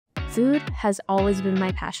Food has always been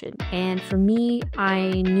my passion, and for me,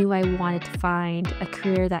 I knew I wanted to find a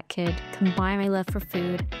career that could combine my love for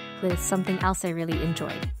food with something else I really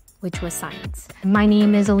enjoyed, which was science. My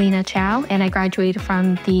name is Alina Chow, and I graduated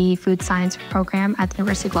from the food science program at the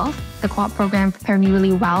University of Guelph. The co-op program prepared me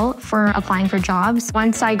really well for applying for jobs.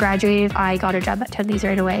 Once I graduated, I got a job at Tedley's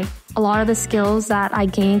right away. A lot of the skills that I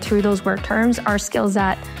gained through those work terms are skills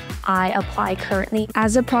that I apply currently.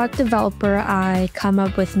 As a product developer, I come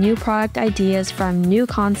up with new product ideas from new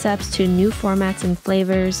concepts to new formats and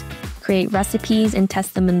flavors, create recipes and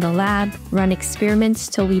test them in the lab, run experiments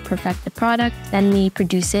till we perfect the product, then we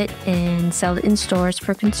produce it and sell it in stores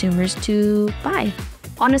for consumers to buy.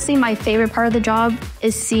 Honestly, my favorite part of the job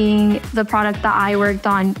is seeing the product that I worked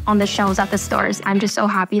on the shelves at the stores. I'm just so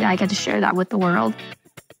happy that I get to share that with the world.